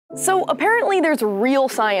So apparently there's real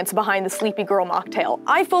science behind the Sleepy Girl mocktail.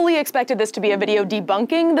 I fully expected this to be a video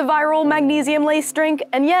debunking the viral magnesium-laced drink,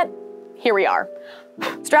 and yet, here we are.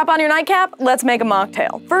 Strap on your nightcap, let's make a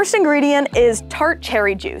mocktail. First ingredient is tart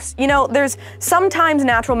cherry juice. You know, there's sometimes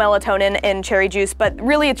natural melatonin in cherry juice, but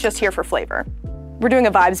really it's just here for flavor. We're doing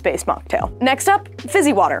a vibes-based mocktail. Next up,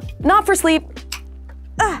 fizzy water. Not for sleep,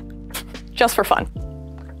 just for fun.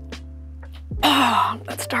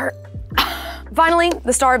 Let's start. Finally,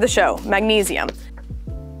 the star of the show, magnesium.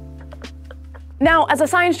 Now, as a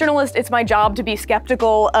science journalist, it's my job to be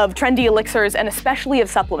skeptical of trendy elixirs and especially of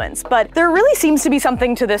supplements, but there really seems to be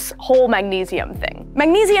something to this whole magnesium thing.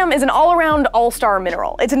 Magnesium is an all-around all-star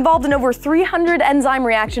mineral. It's involved in over 300 enzyme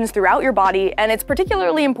reactions throughout your body, and it's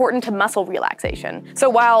particularly important to muscle relaxation. So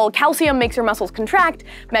while calcium makes your muscles contract,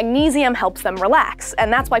 magnesium helps them relax,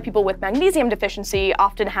 and that's why people with magnesium deficiency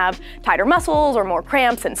often have tighter muscles or more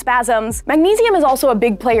cramps and spasms. Magnesium is also a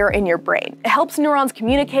big player in your brain. It helps neurons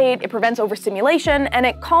communicate, it prevents overstimulation, and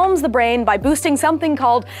it calms the brain by boosting something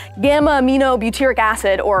called gamma-aminobutyric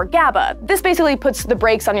acid, or GABA. This basically puts the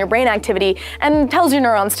brakes on your brain activity and tells your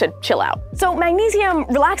neurons to chill out. So magnesium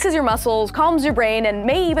relaxes your muscles, calms your brain, and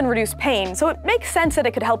may even reduce pain, so it makes sense that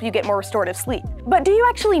it could help you get more restorative sleep. But do you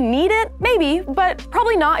actually need it? Maybe, but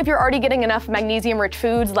probably not if you're already getting enough magnesium-rich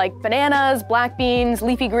foods like bananas, black beans,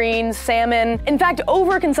 leafy greens, salmon. In fact,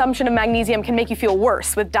 overconsumption of magnesium can make you feel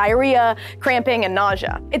worse, with diarrhea, cramping, and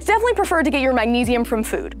nausea. It's definitely preferred to get your magnesium from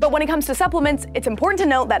food. But when it comes to supplements, it's important to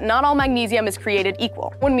note that not all magnesium is created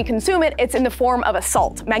equal. When we consume it, it's in the form of a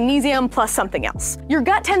salt, magnesium plus something else. Your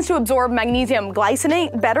gut tends to absorb magnesium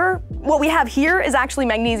glycinate better. What we have here is actually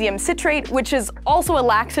magnesium citrate, which is also a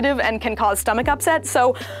laxative and can cause stomach upset,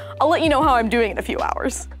 so I'll let you know how I'm doing in a few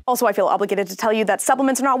hours. Also, I feel obligated to tell you that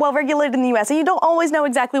supplements are not well regulated in the US, and you don't always know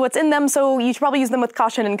exactly what's in them, so you should probably use them with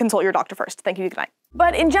caution and consult your doctor first. Thank you, good night.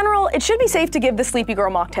 But in general, it should be safe to give the Sleepy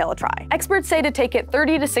Girl mocktail a try. Experts say to take it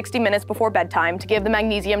 30 to 60 minutes before bedtime to give the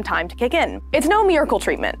magnesium time to kick in. It's no miracle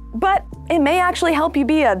treatment, but it may actually help you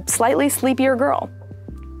be a slightly sleepier girl.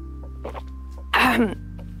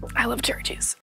 I love cherry juice.